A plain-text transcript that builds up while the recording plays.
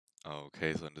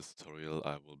Okay, so in this tutorial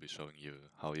I will be showing you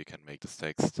how you can make this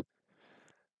text.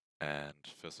 And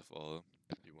first of all,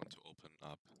 you want to open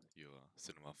up your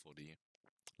Cinema 4D,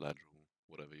 Lightroom,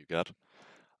 whatever you got.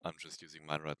 I'm just using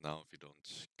mine right now. If you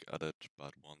don't got it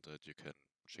but want it, you can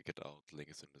check it out. Link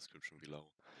is in the description below.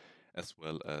 As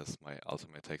well as my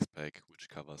Ultimate Text Pack, which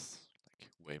covers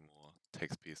like way more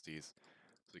text PSDs.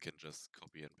 So you can just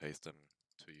copy and paste them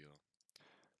to your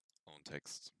own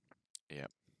text. Yeah.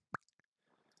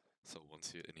 So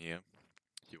once you're in here,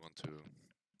 you want to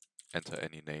enter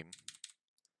any name,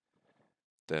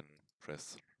 then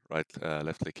press left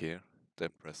click here, then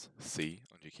press C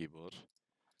on your keyboard,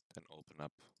 then open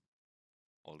up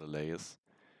all the layers,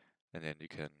 and then you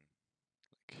can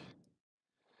like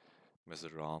mess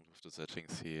around with the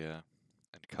settings here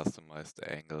and customize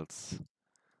the angles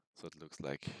so it looks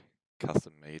like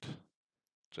custom made,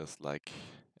 just like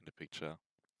in the picture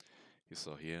you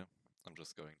saw here. I'm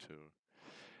just going to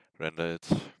render it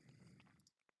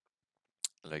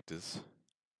like this.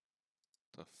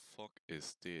 The fuck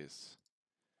is this?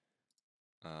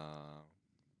 Uh,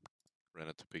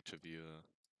 Render to picture viewer.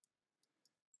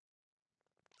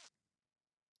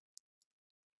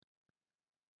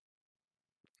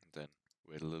 And then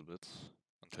wait a little bit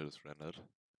until it's rendered.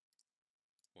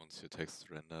 Once your text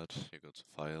is rendered, you go to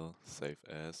File, Save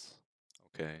As,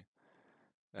 OK,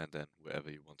 and then wherever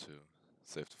you want to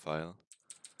save the file.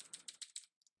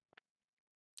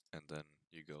 And then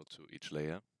you go to each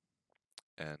layer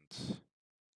and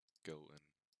go in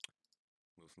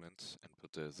Movement and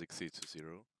put the Zixi to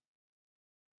 0.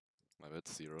 My bad,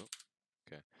 0.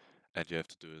 Okay, and you have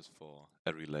to do this for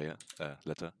every layer,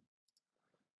 letter.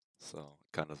 So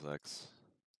it kinda sucks,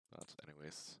 but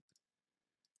anyways,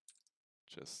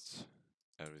 just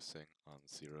everything on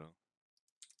 0.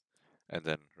 And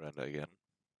then render again.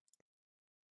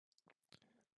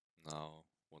 Now,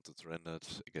 once it's rendered,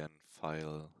 again,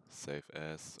 File, Save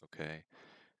As, OK,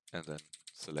 and then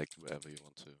select wherever you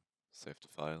want to save the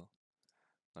file.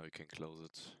 Now you can close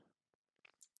it,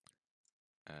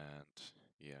 and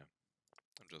yeah,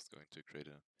 I'm just going to create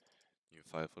a new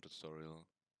file for the tutorial.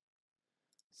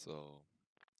 So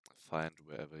find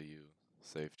wherever you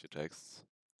saved your texts.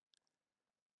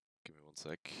 Give me one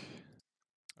sec.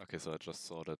 Okay, so I just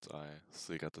saw that I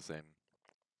still got the same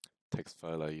text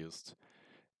file I used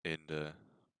in the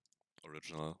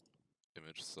original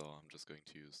image, so I'm just going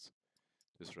to use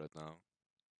this right now.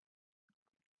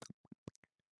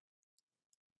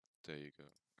 There you go.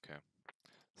 Okay.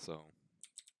 So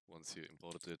once you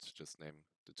imported it, just name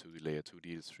the 2D layer 2D,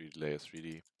 the 3D layer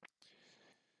 3D,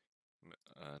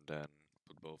 and then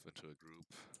put both into a group,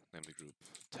 name the group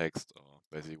text or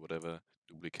basically whatever,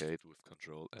 duplicate with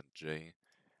Control and J,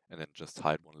 and then just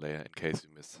hide one layer in case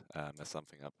you mess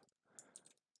something up.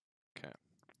 Okay,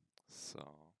 so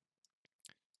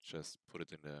just put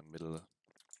it in the middle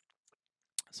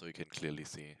so you can clearly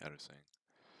see everything.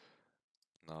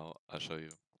 Now I'll show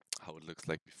you how it looks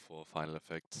like before final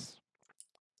effects.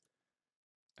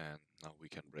 And now we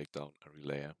can break down every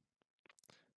layer,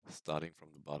 starting from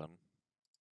the bottom.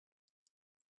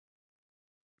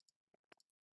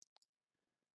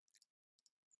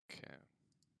 Okay.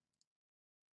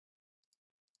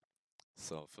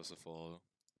 So first of all,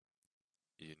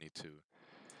 you need to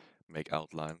make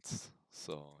outlines.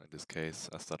 So in this case,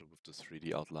 I started with the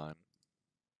 3D outline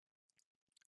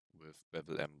with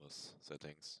bevel emboss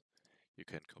settings. You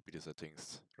can copy the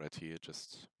settings right here,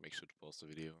 just make sure to pause the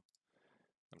video.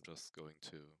 I'm just going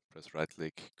to press right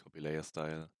click, copy layer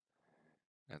style,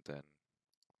 and then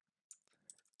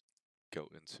go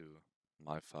into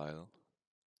my file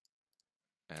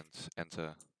and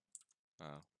enter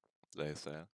layer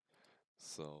style.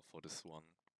 So for this one,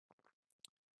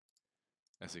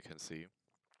 as you can see,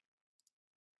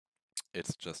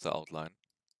 it's just the outline,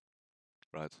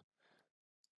 right?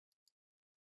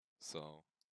 So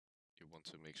you want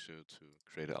to make sure to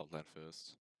create an outline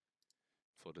first.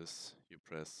 For this, you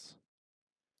press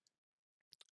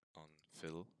on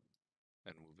fill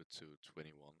and move it to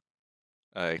 21.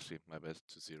 Actually, my bad,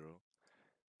 to 0.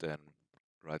 Then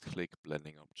right click,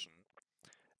 blending option.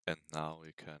 And now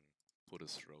you can put a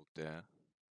stroke there.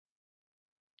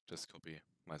 Just copy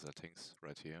my settings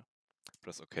right here.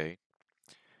 Press OK.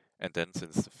 And then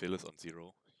since the fill is on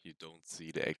 0, you don't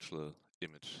see the actual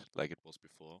image like it was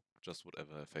before, just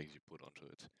whatever effect you put onto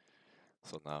it.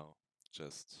 So now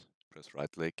just press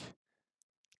right click,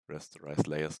 rasterize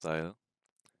layer style.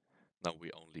 Now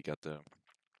we only got the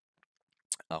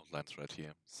outlines right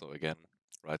here. So again,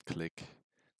 right click,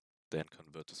 then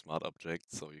convert to smart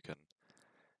object, so you can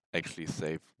actually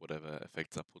save whatever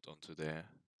effects are put onto there.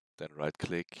 Then right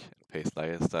click and paste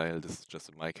layer style. This is just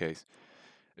in my case.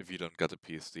 If you don't got a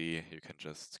PSD, you can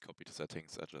just copy the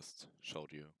settings I just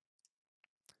showed you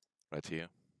right here.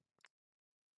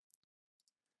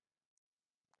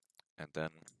 And then,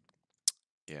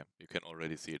 yeah, you can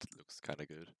already see it looks kinda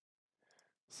good.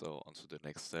 So on to the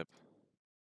next step,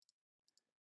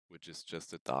 which is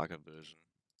just a darker version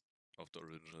of the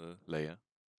original layer.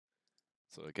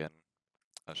 So again,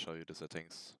 I'll show you the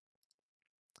settings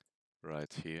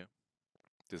right here.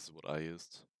 This is what I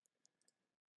used.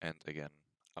 And again,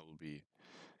 I will be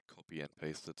copy and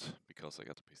paste it because I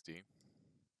got the PSD.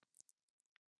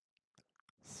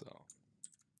 So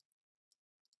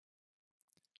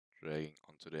dragging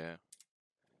onto there.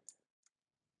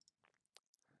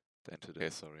 Then to the,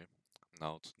 sorry.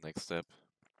 Now to the next step.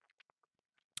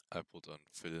 I put on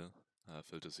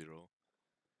filter 0.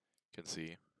 You can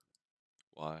see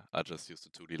why I just used the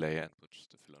 2D layer and put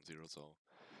the fill on 0. So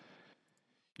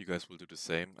you guys will do the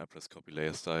same. I press copy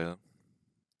layer style.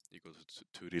 You go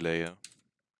to 2D layer,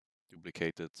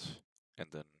 duplicate it, and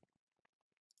then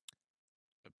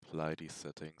apply these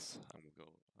settings. I'm gonna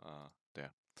go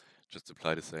there. Just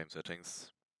apply the same settings.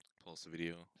 Pause the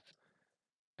video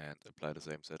and apply the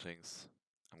same settings.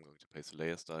 I'm going to paste the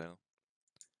layer style.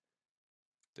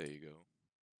 There you go.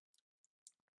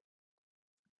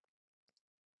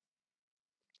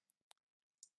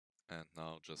 And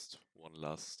now just one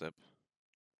last step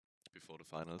before the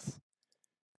finals,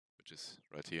 which is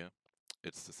right here.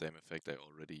 It's the same effect I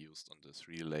already used on the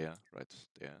 3D layer right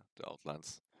there, the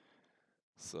outlines.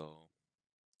 So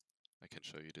I can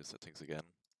show you the settings again.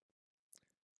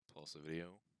 Pause the video.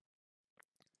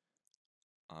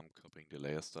 I'm copying the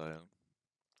layer style.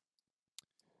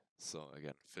 So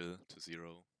again, fill to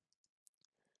 0.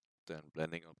 Then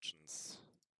blending options,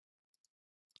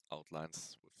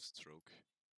 outlines with stroke.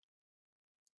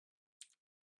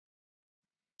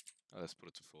 Let's put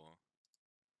it to 4.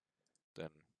 Then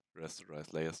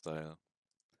rasterize layer style.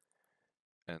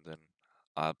 And then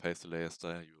I'll paste the layer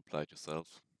style, you apply it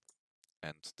yourself.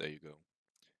 And there you go.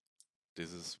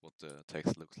 This is what the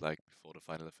text looks like before the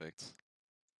final effects.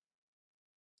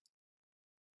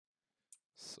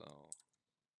 So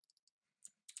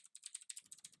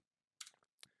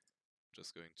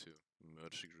just going to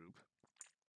merge the group.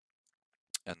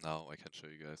 And now I can show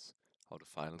you guys how the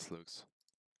finals looks.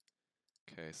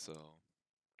 Okay, so I'm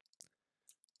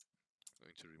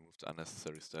going to remove the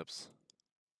unnecessary steps.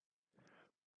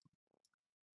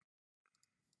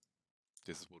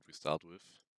 This is what we start with.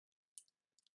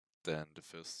 Then the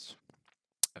first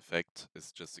effect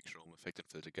is just the chrome effect in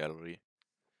filter gallery.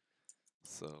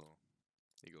 So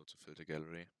you go to filter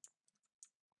gallery,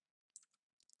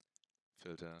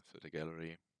 filter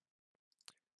gallery,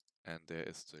 and there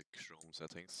is the chrome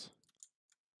settings.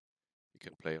 You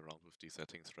can play around with these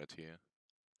settings right here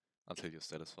until you're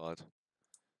satisfied.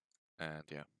 And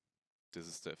yeah, this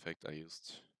is the effect I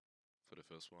used for the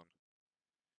first one.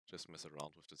 Just mess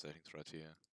around with the settings right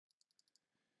here.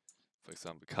 For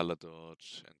example, color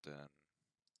dodge, and then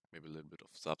maybe a little bit of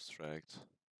subtract,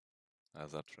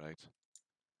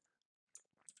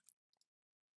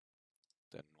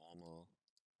 then normal,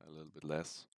 a little bit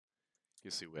less.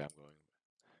 You see where I'm going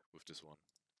with this one.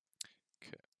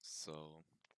 Okay, so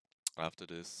after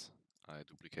this, I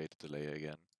duplicated the layer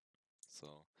again.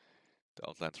 So the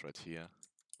outlines right here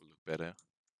will look better.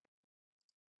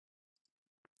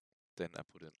 Then I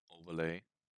put an overlay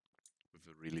with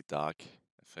a really dark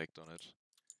effect on it.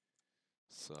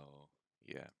 So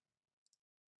yeah.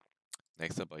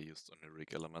 Next up I used on the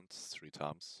rig element 3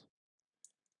 times.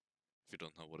 If you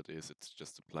don't know what it is, it's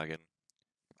just a plugin.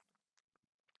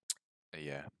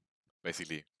 Yeah,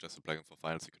 basically just a plugin for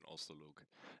finals. You can also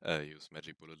use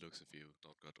magic bullet looks if you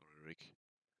don't got on a rig.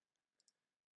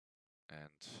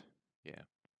 And yeah,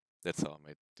 that's how I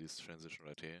made this transition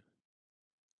right here.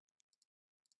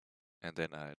 And then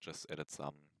I just added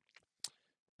some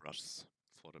brushes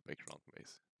for the background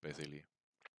basically.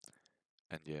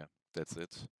 And yeah, that's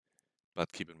it.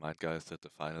 But keep in mind guys that the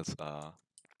finals are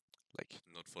like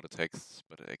not for the text,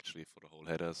 but actually for the whole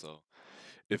header. So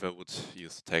if I would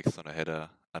use text on a header,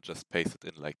 I'd just paste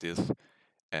it in like this,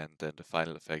 and then the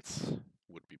final effects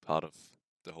would be part of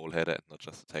the whole header and not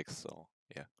just the text. So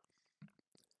yeah,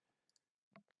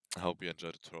 I hope you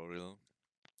enjoyed the tutorial.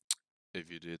 If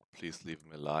you did, please leave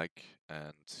me a like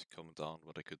and comment down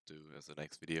what I could do as the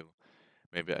next video.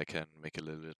 Maybe I can make a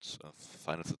little bit of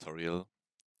final tutorial.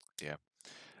 Yeah,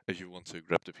 if you want to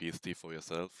grab the PSD for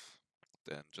yourself,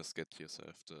 then just get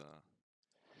yourself the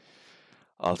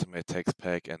Ultimate Text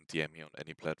Pack and DM me on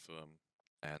any platform,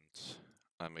 and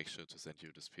I'll make sure to send you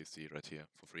this PSD right here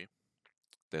for free.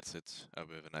 That's it. I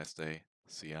will have a nice day.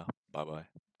 See ya. Bye bye.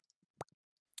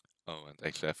 Oh, and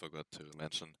actually I forgot to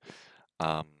mention,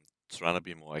 Um, Trying to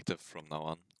be more active from now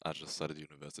on. I just started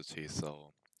university,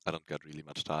 so I don't get really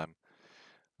much time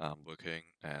working,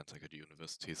 and I go to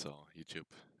university, so YouTube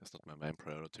is not my main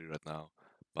priority right now.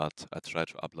 But I try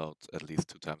to upload at least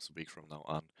 2 times a week from now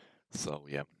on. So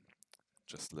yeah,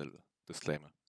 just a little disclaimer.